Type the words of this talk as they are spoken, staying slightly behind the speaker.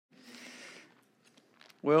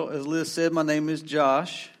Well, as Liz said, my name is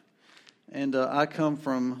Josh, and I come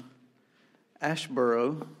from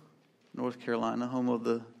Asheboro, North Carolina, home of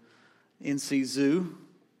the NC Zoo.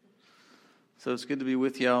 So it's good to be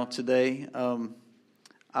with y'all today.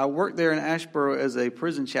 I work there in Asheboro as a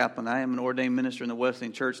prison chaplain. I am an ordained minister in the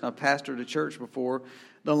Wesleyan Church, and I've pastored a church before,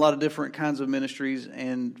 done a lot of different kinds of ministries,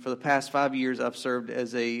 and for the past 5 years I've served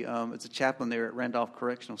as a chaplain there at Randolph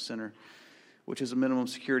Correctional Center, which is a minimum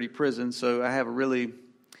security prison. So I have a really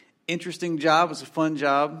interesting job. It's a fun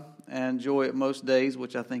job. I enjoy it most days,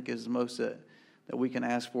 which I think is the most that we can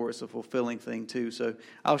ask for. It's a fulfilling thing too. So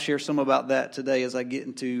I'll share some about that today as I get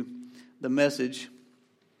into the message.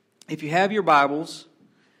 If you have your Bibles,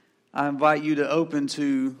 I invite you to open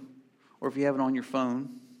to, or if you have it on your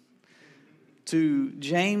phone, to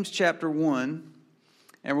James chapter 1.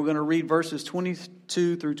 And we're going to read verses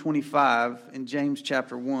 22 through 25 in James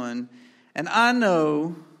chapter 1. And I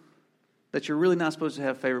know that you're really not supposed to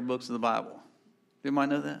have favorite books in the Bible. You might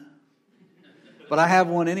know that. But I have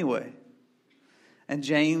one anyway. And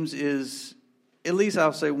James is, at least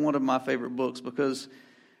I'll say, one of my favorite books because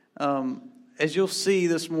as you'll see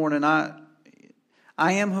this morning, I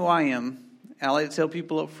am who I am. I like to tell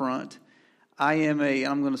people up front, I'm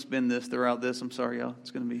going to spin this throughout this. I'm sorry, y'all.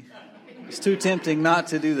 It's too tempting not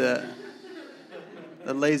to do that.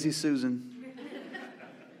 The lazy Susan.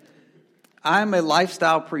 I'm a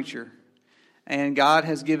lifestyle preacher. And God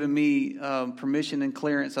has given me permission and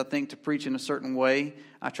clearance, I think, to preach in a certain way.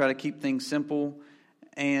 I try to keep things simple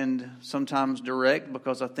and sometimes direct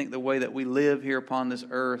because I think the way that we live here upon this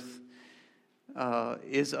earth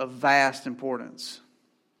is of vast importance.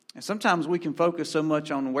 And sometimes we can focus so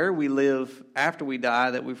much on where we live after we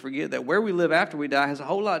die that we forget that where we live after we die has a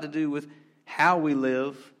whole lot to do with how we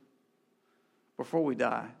live before we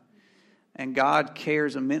die. And God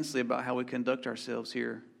cares immensely about how we conduct ourselves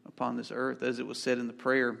here upon this earth. As it was said in the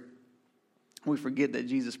prayer, we forget that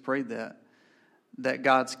Jesus prayed that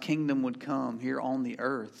God's kingdom would come here on the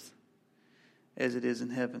earth as it is in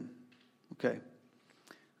heaven. Okay.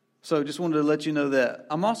 So just wanted to let you know that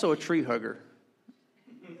I'm also a tree hugger.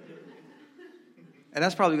 And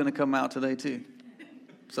that's probably going to come out today too.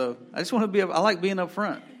 So I just want to I like being up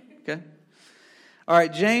front. Okay. All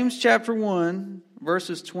right, James chapter 1,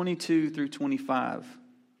 verses 22 through 25.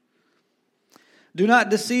 Do not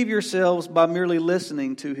deceive yourselves by merely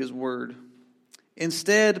listening to his word.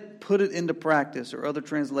 Instead, put it into practice, or other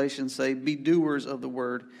translations say, be doers of the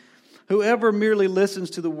word. Whoever merely listens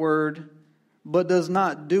to the word, but does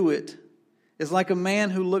not do it, is like a man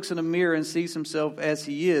who looks in a mirror and sees himself as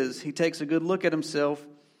he is. He takes a good look at himself,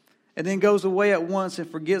 and then goes away at once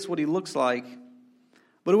and forgets what he looks like.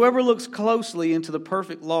 But whoever looks closely into the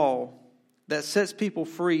perfect law that sets people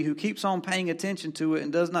free, who keeps on paying attention to it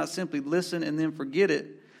and does not simply listen and then forget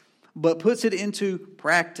it, but puts it into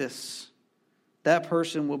practice, that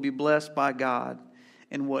person will be blessed by God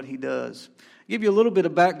in what he does. I'll give you a little bit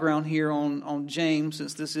of background here on James,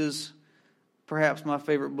 since this is perhaps my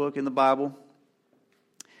favorite book in the Bible.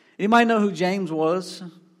 Anybody know who James was?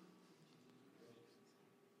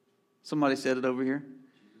 Somebody said it over here.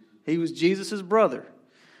 He was Jesus' brother.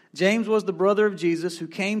 James was the brother of Jesus who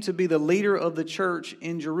came to be the leader of the church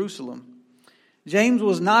in Jerusalem. James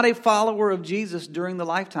was not a follower of Jesus during the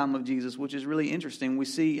lifetime of Jesus, which is really interesting. We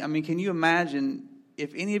see, can you imagine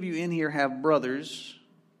if any of you in here have brothers?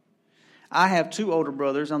 I have 2 older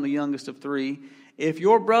brothers. I'm the youngest of 3. If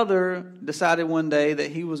your brother decided one day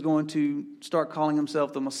that he was going to start calling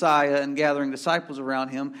himself the Messiah and gathering disciples around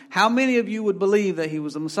him, how many of you would believe that he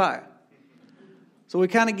was the Messiah? So we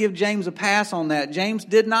kind of give James a pass on that. James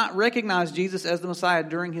did not recognize Jesus as the Messiah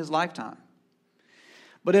during his lifetime.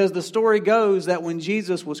 But as the story goes, that when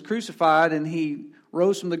Jesus was crucified and he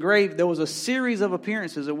rose from the grave, there was a series of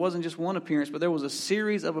appearances. It wasn't just one appearance, but there was a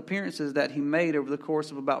series of appearances that he made over the course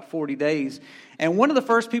of about 40 days. And one of the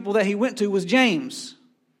first people that he went to was James.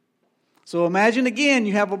 So imagine again,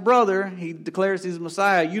 you have a brother. He declares he's the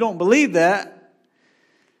Messiah. You don't believe that.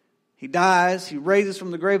 He dies. He raises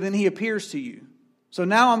from the grave. Then he appears to you. So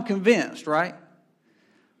now I'm convinced, right?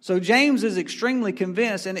 So James is extremely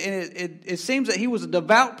convinced, and it seems that he was a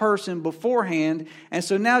devout person beforehand, and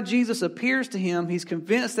so now Jesus appears to him. He's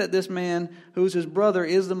convinced that this man, who's his brother,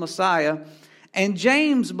 is the Messiah, and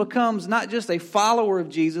James becomes not just a follower of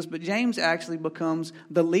Jesus, but James actually becomes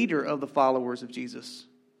the leader of the followers of Jesus.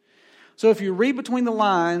 So if you read between the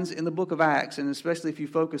lines in the book of Acts, and especially if you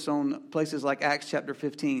focus on places like Acts chapter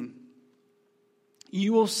 15,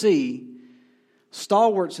 you will see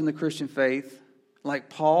stalwarts in the Christian faith like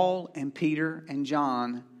Paul and Peter and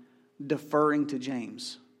John deferring to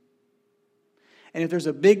James. And if there's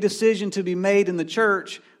a big decision to be made in the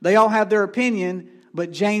church, they all have their opinion,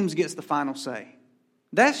 but James gets the final say.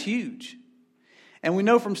 That's huge. And we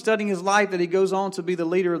know from studying his life that he goes on to be the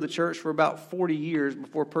leader of the church for about 40 years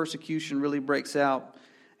before persecution really breaks out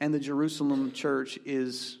and the Jerusalem church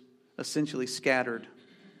is essentially scattered.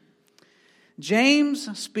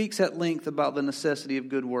 James speaks at length about the necessity of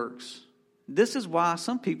good works. This is why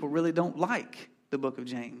some people really don't like the book of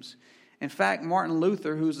James. In fact, Martin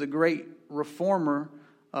Luther, who's the great reformer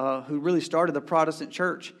who really started the Protestant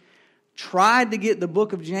church, tried to get the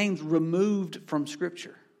book of James removed from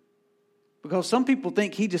Scripture. Because some people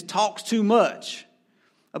think he just talks too much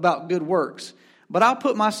about good works. But I'll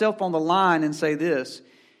put myself on the line and say this.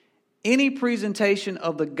 Any presentation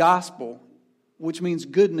of the gospel, which means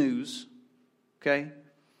good news, okay?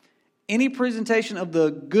 Any presentation of the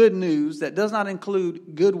good news that does not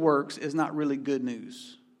include good works is not really good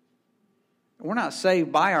news. We're not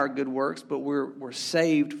saved by our good works, but we're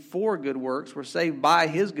saved for good works. We're saved by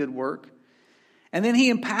His good work. And then He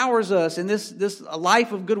empowers us. And this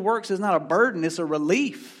life of good works is not a burden, it's a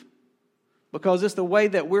relief. Because it's the way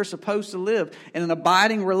that we're supposed to live. In an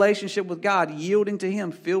abiding relationship with God, yielding to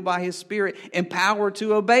Him, filled by His Spirit, empowered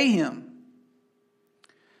to obey Him.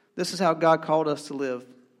 This is how God called us to live.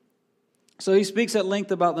 So he speaks at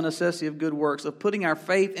length about the necessity of good works, of putting our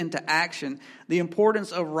faith into action, the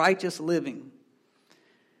importance of righteous living.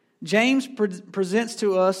 James presents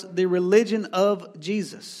to us the religion of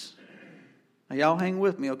Jesus. Now, y'all hang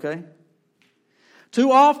with me, okay?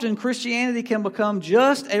 Too often, Christianity can become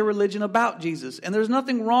just a religion about Jesus. And there's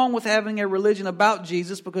nothing wrong with having a religion about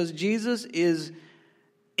Jesus because Jesus is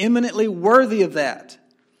eminently worthy of that.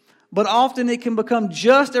 But often it can become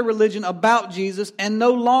just a religion about Jesus and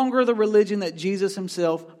no longer the religion that Jesus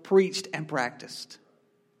Himself preached and practiced,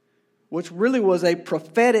 which really was a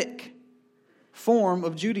prophetic form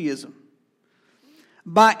of Judaism.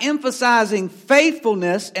 By emphasizing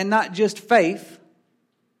faithfulness and not just faith,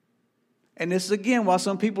 and this is again why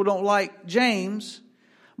some people don't like James,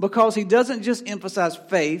 because he doesn't just emphasize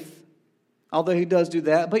faith, although he does do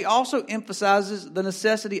that, but he also emphasizes the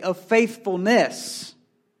necessity of faithfulness.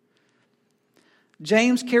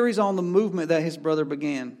 James carries on the movement that his brother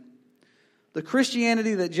began. The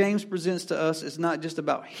Christianity that James presents to us is not just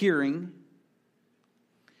about hearing.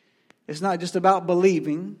 It's not just about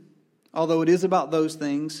believing, although it is about those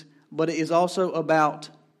things, but it is also about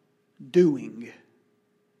doing.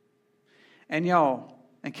 And y'all,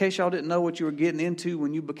 in case y'all didn't know what you were getting into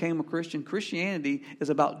when you became a Christian, Christianity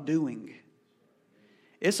is about doing.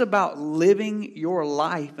 It's about living your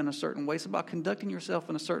life in a certain way. It's about conducting yourself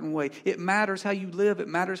in a certain way. It matters how you live. It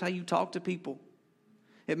matters how you talk to people.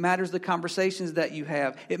 It matters the conversations that you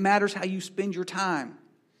have. It matters how you spend your time.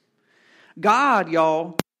 God,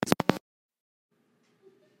 y'all,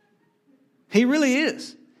 He really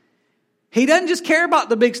is. He doesn't just care about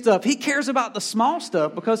the big stuff. He cares about the small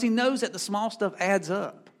stuff because He knows that the small stuff adds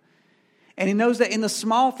up. And He knows that in the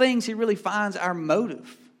small things He really finds our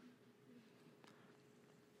motive.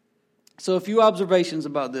 So a few observations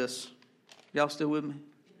about this. Y'all still with me?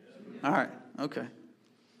 All right, okay.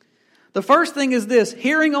 The first thing is this.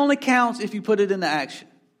 Hearing only counts if you put it into action.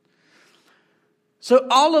 So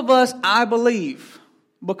all of us, I believe,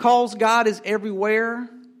 because God is everywhere,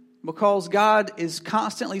 because God is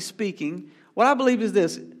constantly speaking, what I believe is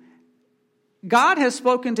this. God has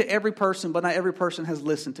spoken to every person, but not every person has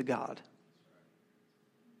listened to God.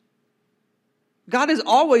 God is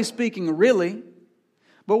always speaking, really.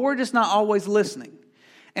 But we're just not always listening.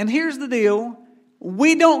 And here's the deal.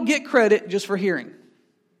 We don't get credit just for hearing.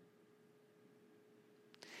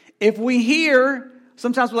 If we hear,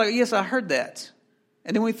 sometimes we're like, yes, I heard that.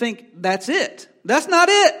 And then we think, that's it. That's not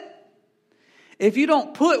it. If you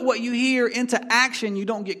don't put what you hear into action, you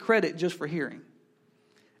don't get credit just for hearing.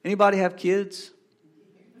 Anybody have kids?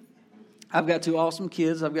 I've got two awesome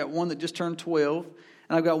kids. I've got one that just turned 12.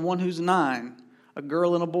 And I've got one who's 9. A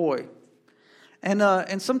girl and a boy.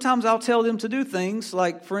 And sometimes I'll tell them to do things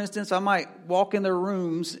like, for instance, I might walk in their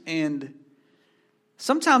rooms and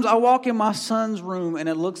sometimes I walk in my son's room and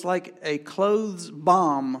it looks like a clothes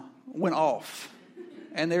bomb went off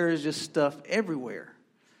and there is just stuff everywhere.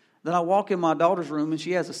 Then I walk in my daughter's room and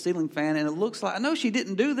she has a ceiling fan and it looks like, I know she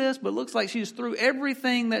didn't do this, but it looks like she just threw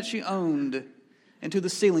everything that she owned into the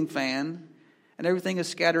ceiling fan and everything is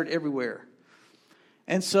scattered everywhere.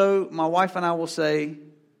 And so my wife and I will say,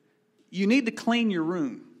 you need to clean your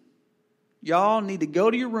room. Y'all need to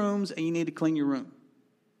go to your rooms and you need to clean your room.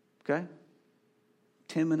 Okay?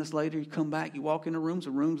 10 minutes later, you come back, you walk in the rooms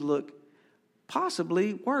look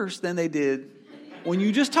possibly worse than they did when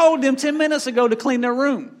you just told them 10 minutes ago to clean their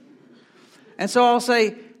room. And so I'll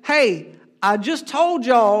say, hey, I just told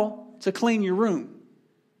y'all to clean your room.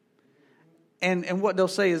 And what they'll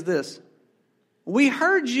say is this: "We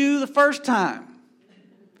heard you the first time."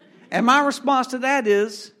 And my response to that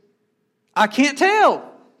is, I can't tell.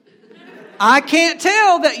 I can't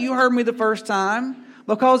tell that you heard me the first time,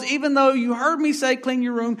 because even though you heard me say clean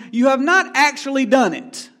your room, you have not actually done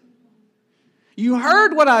it. You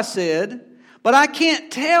heard what I said, but I can't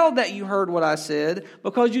tell that you heard what I said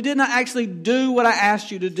because you did not actually do what I asked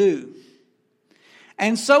you to do.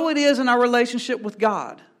 And so it is in our relationship with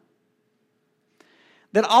God.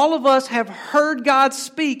 That all of us have heard God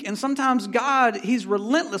speak, and sometimes God, He's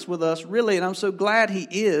relentless with us, really, and I'm so glad He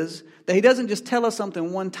is, that He doesn't just tell us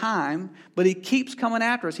something one time, but He keeps coming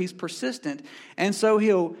after us. He's persistent. And so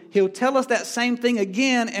He'll tell us that same thing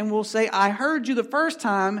again, and we'll say, I heard you the first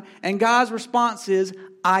time, and God's response is,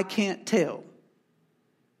 I can't tell.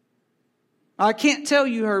 I can't tell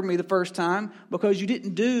you heard me the first time because you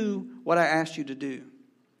didn't do what I asked you to do.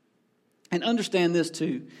 And understand this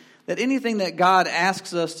too, that anything that God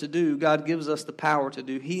asks us to do, God gives us the power to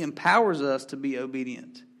do. He empowers us to be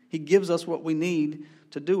obedient. He gives us what we need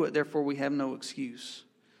to do it. Therefore, we have no excuse.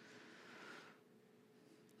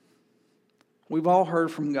 We've all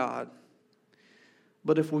heard from God.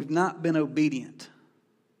 But if we've not been obedient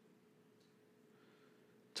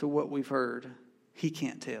to what we've heard, He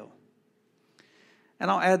can't tell. And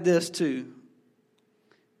I'll add this too.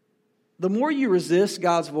 The more you resist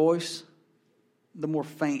God's voice, the more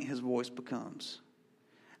faint His voice becomes.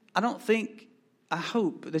 I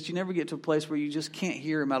hope that you never get to a place where you just can't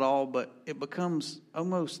hear Him at all, but it becomes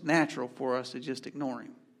almost natural for us to just ignore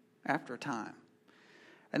Him after a time.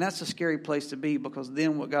 And that's a scary place to be, because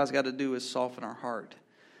then what God's got to do is soften our heart.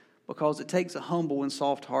 Because it takes a humble and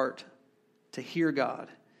soft heart to hear God.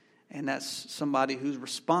 And that's somebody who's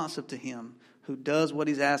responsive to Him, who does what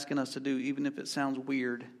He's asking us to do, even if it sounds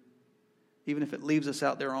weird, even if it leaves us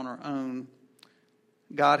out there on our own.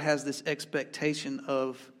 God has this expectation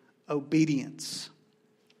of obedience.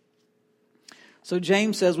 So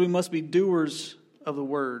James says we must be doers of the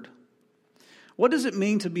word. What does it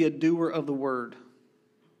mean to be a doer of the word?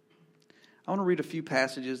 I want to read a few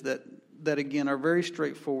passages that again are very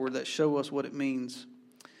straightforward, that show us what it means.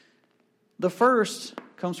 The first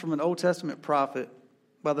comes from an Old Testament prophet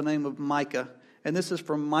by the name of Micah. And this is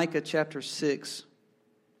from Micah chapter 6.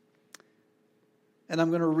 And I'm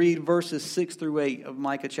going to read verses 6 through 8 of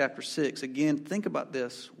Micah chapter 6. Again, think about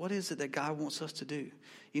this. What is it that God wants us to do?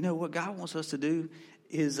 You know, what God wants us to do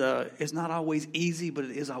is not always easy, but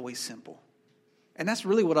it is always simple. And that's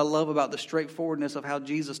really what I love about the straightforwardness of how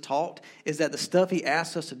Jesus taught, is that the stuff He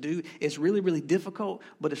asks us to do is really, really difficult,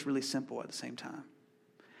 but it's really simple at the same time.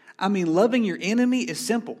 I mean, loving your enemy is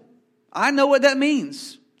simple. I know what that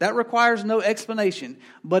means. That requires no explanation,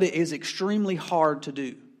 but it is extremely hard to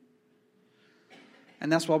do.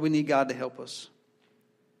 And that's why we need God to help us.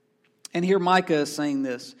 And here Micah is saying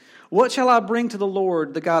this: "What shall I bring to the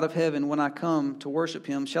Lord, the God of heaven, when I come to worship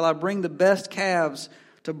Him? Shall I bring the best calves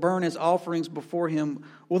to burn as offerings before Him?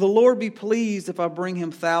 Will the Lord be pleased if I bring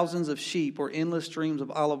Him thousands of sheep or endless streams of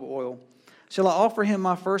olive oil? Shall I offer Him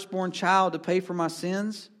my firstborn child to pay for my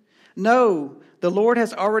sins? No, the Lord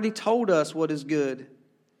has already told us what is good.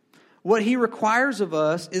 What He requires of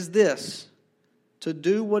us is this: to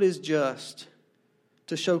do what is just,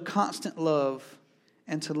 to show constant love,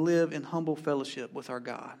 and to live in humble fellowship with our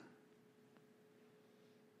God."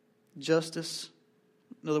 Justice,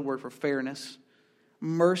 another word for fairness,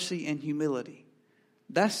 mercy, and humility.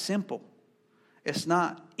 That's simple. It's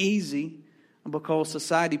not easy because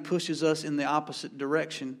society pushes us in the opposite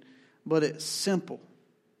direction, but it's simple.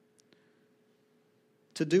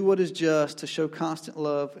 To do what is just, to show constant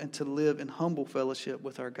love, and to live in humble fellowship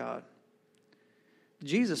with our God.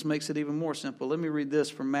 Jesus makes it even more simple. Let me read this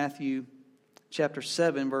from Matthew chapter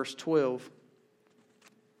 7, verse 12.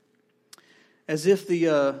 As if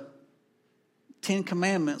the 10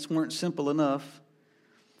 Commandments weren't simple enough,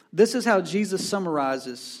 this is how Jesus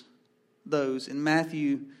summarizes those in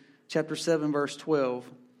Matthew chapter 7, verse 12.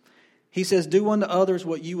 He says, "Do unto others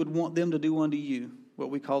what you would want them to do unto you," what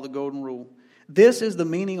we call the golden rule. "This is the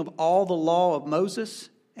meaning of all the law of Moses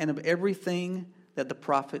and of everything that the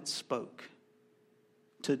prophets spoke."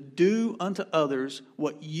 To do unto others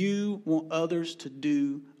what you want others to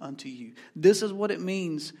do unto you. This is what it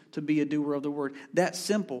means to be a doer of the word. That's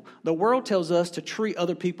simple. The world tells us to treat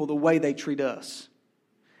other people the way they treat us.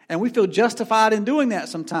 And we feel justified in doing that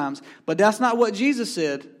sometimes. But that's not what Jesus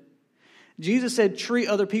said. Jesus said, treat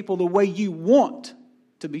other people the way you want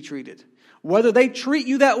to be treated. Whether they treat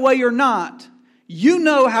you that way or not, you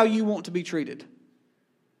know how you want to be treated.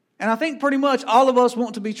 And I think pretty much all of us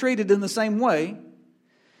want to be treated in the same way.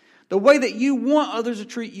 The way that you want others to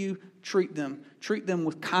treat you, treat them. Treat them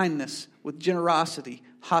with kindness, with generosity,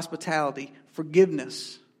 hospitality,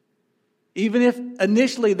 forgiveness. Even if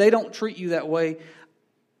initially they don't treat you that way,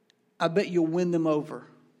 I bet you'll win them over.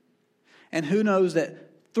 And who knows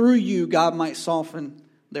that through you, God might soften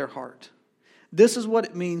their heart. This is what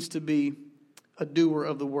it means to be a doer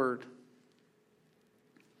of the word.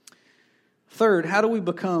 Third, how do we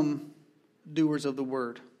become doers of the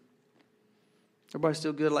word? Everybody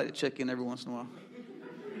still good? I like to check in every once in a while.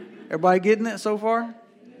 Everybody getting it so far?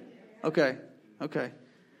 Okay.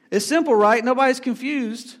 It's simple, right? Nobody's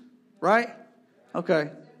confused, right? Okay.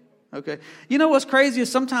 You know what's crazy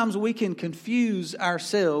is sometimes we can confuse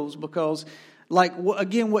ourselves because, like,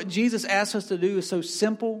 again, what Jesus asks us to do is so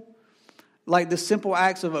simple, like the simple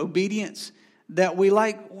acts of obedience, that we're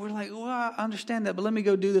like, well, I understand that, but let me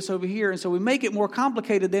go do this over here. And so we make it more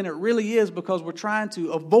complicated than it really is because we're trying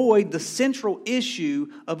to avoid the central issue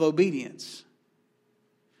of obedience.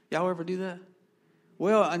 Y'all ever do that?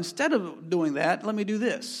 Well, instead of doing that, let me do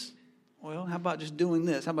this. Well, how about just doing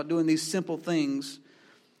this? How about doing these simple things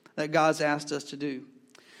that God's asked us to do?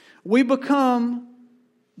 We become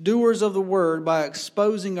doers of the word by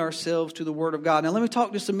exposing ourselves to the word of God. Now, let me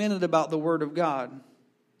talk just a minute about the word of God.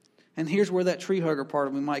 And here's where that tree hugger part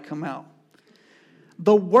of me might come out.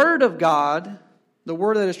 The word of God, the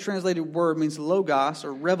word that is translated word means logos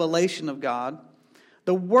or revelation of God.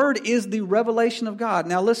 The word is the revelation of God.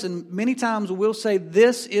 Now listen, many times we'll say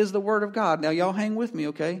this is the word of God. Now y'all hang with me,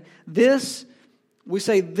 okay? We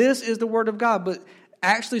say this is the word of God, but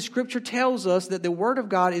actually Scripture tells us that the word of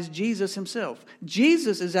God is Jesus himself.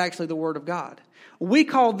 Jesus is actually the word of God. We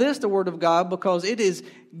call this the word of God because it is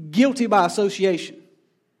guilty by association.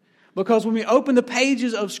 Because when we open the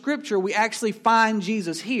pages of Scripture, we actually find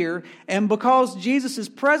Jesus here. And because Jesus'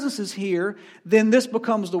 presence is here, then this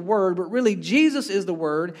becomes the Word. But really, Jesus is the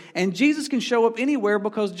Word. And Jesus can show up anywhere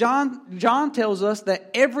because John tells us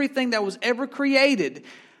that everything that was ever created,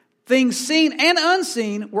 things seen and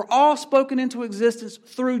unseen, were all spoken into existence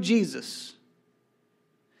through Jesus.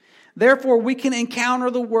 Therefore, we can encounter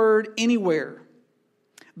the Word anywhere.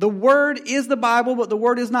 The Word is the Bible, but the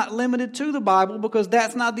Word is not limited to the Bible because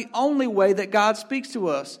that's not the only way that God speaks to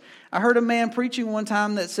us. I heard a man preaching one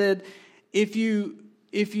time that said, if you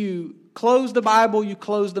close the Bible, you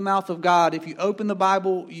close the mouth of God. If you open the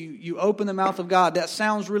Bible, you open the mouth of God. That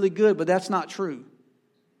sounds really good, but that's not true.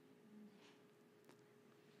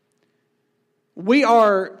 We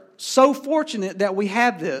are so fortunate that we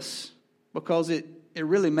have this because it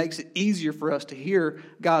really makes it easier for us to hear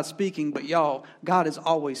God speaking. But y'all, God is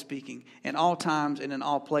always speaking in all times and in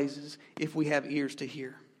all places if we have ears to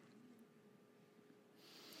hear.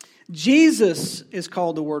 Jesus is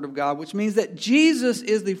called the Word of God, which means that Jesus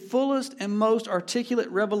is the fullest and most articulate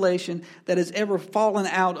revelation that has ever fallen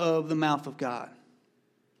out of the mouth of God.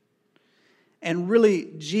 And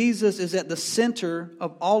really, Jesus is at the center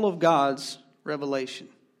of all of God's revelation.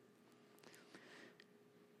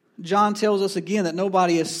 John tells us again that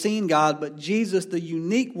nobody has seen God, but Jesus, the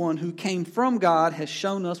unique one who came from God, has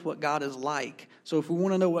shown us what God is like. So if we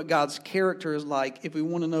want to know what God's character is like, if we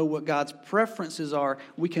want to know what God's preferences are,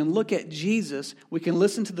 we can look at Jesus, we can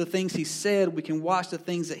listen to the things he said, we can watch the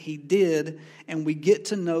things that he did, and we get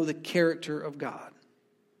to know the character of God.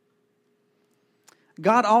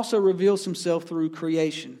 God also reveals himself through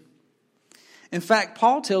creation. In fact,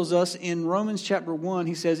 Paul tells us in Romans chapter 1,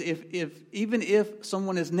 he says, even if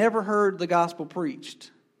someone has never heard the gospel preached,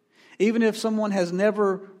 even if someone has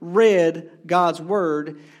never read God's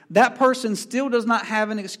word, that person still does not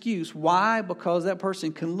have an excuse. Why? Because that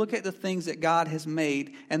person can look at the things that God has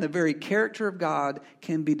made, and the very character of God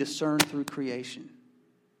can be discerned through creation.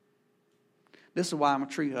 This is why I'm a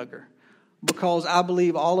tree hugger. Because I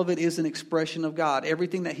believe all of it is an expression of God.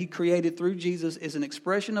 Everything that he created through Jesus is an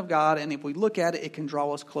expression of God, and if we look at it, it can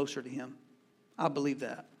draw us closer to him. I believe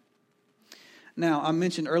that. Now, I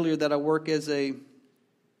mentioned earlier that I work as a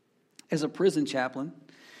prison chaplain,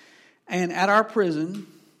 and at our prison,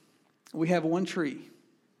 we have one tree.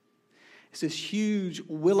 It's this huge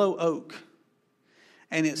willow oak.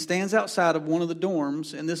 And it stands outside of one of the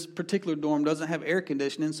dorms, and this particular dorm doesn't have air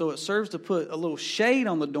conditioning, so it serves to put a little shade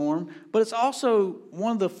on the dorm, but it's also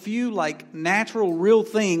one of the few natural, real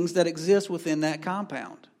things that exist within that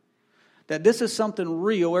compound. That this is something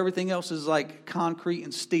real, everything else is like concrete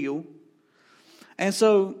and steel. And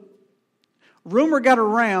so, rumor got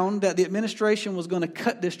around that the administration was going to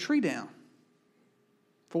cut this tree down.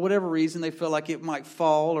 For whatever reason, they felt like it might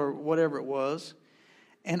fall or whatever it was.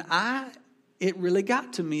 And it really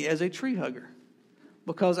got to me as a tree hugger.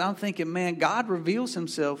 because I'm thinking, man, God reveals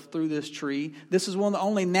himself through this tree. This is one of the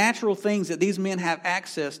only natural things that these men have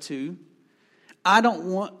access to. I don't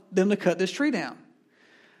want them to cut this tree down.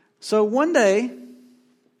 So one day,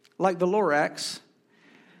 like the Lorax,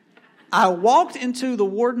 I walked into the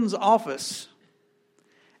warden's office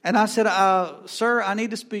and I said, sir, I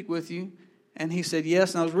need to speak with you. And he said,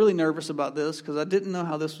 yes. And I was really nervous about this because I didn't know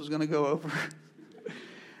how this was going to go over.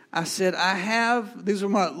 I said, these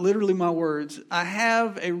are literally my words, I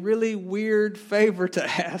have a really weird favor to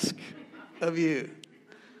ask of you.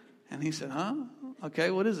 And he said, huh?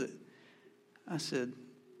 Okay, what is it? I said,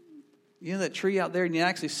 you know that tree out there? And you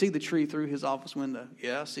actually see the tree through his office window.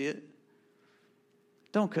 Yeah, I see it.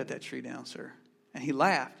 Don't cut that tree down, sir. And he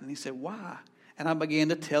laughed and he said, why? And I began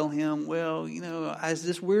to tell him, well, as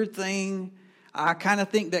this weird thing, I kind of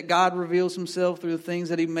think that God reveals himself through the things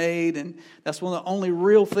that he made. And that's one of the only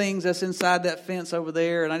real things that's inside that fence over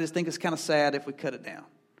there. And I just think it's kind of sad if we cut it down.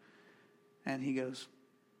 And he goes,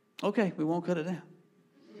 okay, we won't cut it down.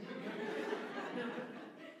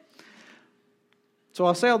 So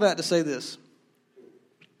I'll say all that to say this.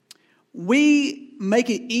 We make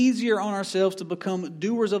it easier on ourselves to become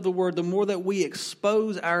doers of the word the more that we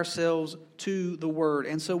expose ourselves to the word.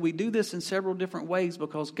 And so we do this in several different ways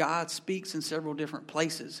because God speaks in several different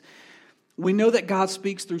places. We know that God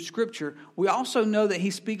speaks through Scripture. We also know that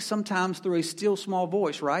he speaks sometimes through a still small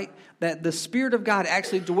voice, right? That the Spirit of God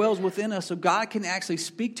actually dwells within us, so God can actually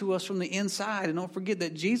speak to us from the inside. And don't forget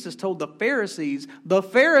that Jesus told the Pharisees,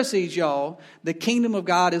 y'all, the kingdom of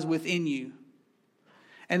God is within you.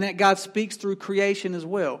 And that God speaks through creation as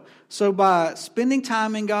well. So by spending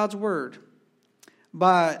time in God's Word,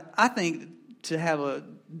 I think to have a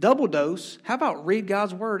double dose, how about read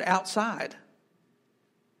God's Word outside?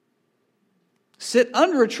 Sit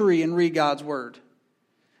under a tree and read God's Word.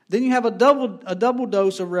 Then you have a double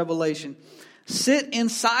dose of revelation. Sit in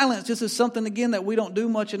silence. This is something, again, that we don't do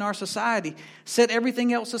much in our society. Set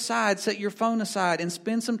everything else aside. Set your phone aside and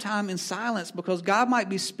spend some time in silence because God might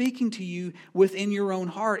be speaking to you within your own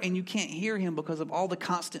heart and you can't hear him because of all the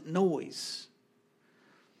constant noise.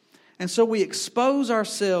 And so we expose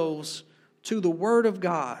ourselves to the Word of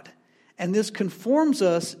God, and this conforms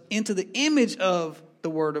us into the image of the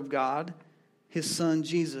Word of God, his Son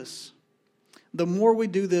Jesus. The more we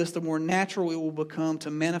do this, the more natural it will become to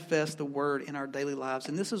manifest the Word in our daily lives.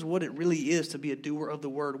 And this is what it really is to be a doer of the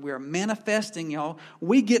Word. We are manifesting, y'all.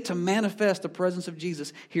 We get to manifest the presence of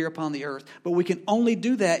Jesus here upon the earth. But we can only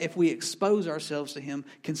do that if we expose ourselves to him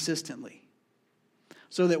consistently,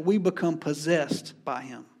 so that we become possessed by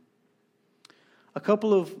him. A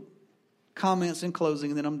couple of comments in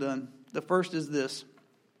closing, and then I'm done. The first is this.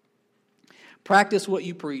 Practice what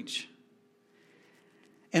you preach.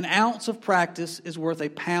 An ounce of practice is worth a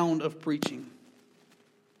pound of preaching.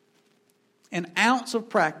 An ounce of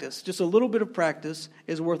practice, just a little bit of practice,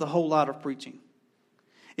 is worth a whole lot of preaching.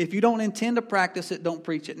 If you don't intend to practice it, don't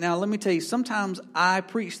preach it. Now, let me tell you, sometimes I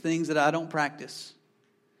preach things that I don't practice.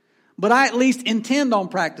 But I at least intend on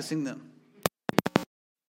practicing them.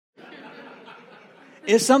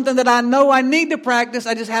 It's something that I know I need to practice.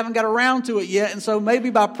 I just haven't got around to it yet. And so maybe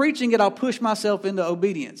by preaching it, I'll push myself into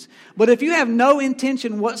obedience. But if you have no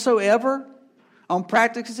intention whatsoever on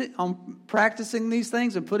practicing these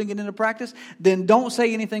things and putting it into practice, then don't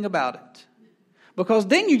say anything about it. Because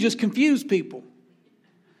then you just confuse people.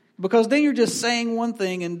 Because then you're just saying one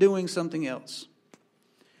thing and doing something else.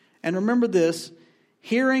 And remember this.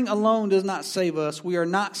 Hearing alone does not save us. We are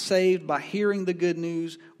not saved by hearing the good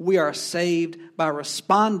news. We are saved by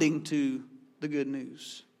responding to the good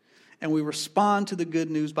news. And we respond to the good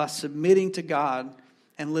news by submitting to God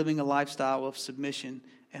and living a lifestyle of submission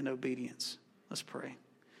and obedience. Let's pray.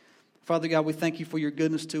 Father God, we thank you for your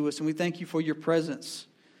goodness to us, and we thank you for your presence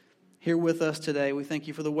here with us today. We thank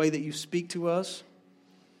you for the way that you speak to us.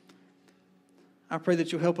 I pray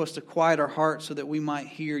that you'll help us to quiet our hearts so that we might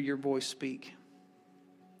hear your voice speak.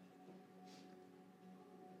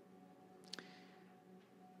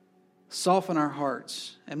 Soften our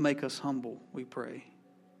hearts and make us humble, we pray.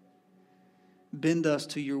 Bend us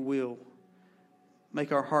to your will.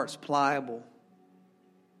 Make our hearts pliable.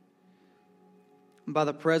 And by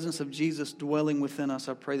the presence of Jesus dwelling within us,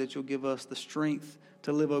 I pray that you'll give us the strength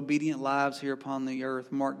to live obedient lives here upon the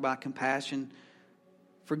earth, marked by compassion,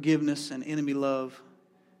 forgiveness, and enemy love,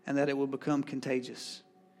 and that it will become contagious.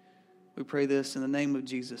 We pray this in the name of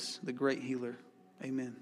Jesus, the great healer. Amen.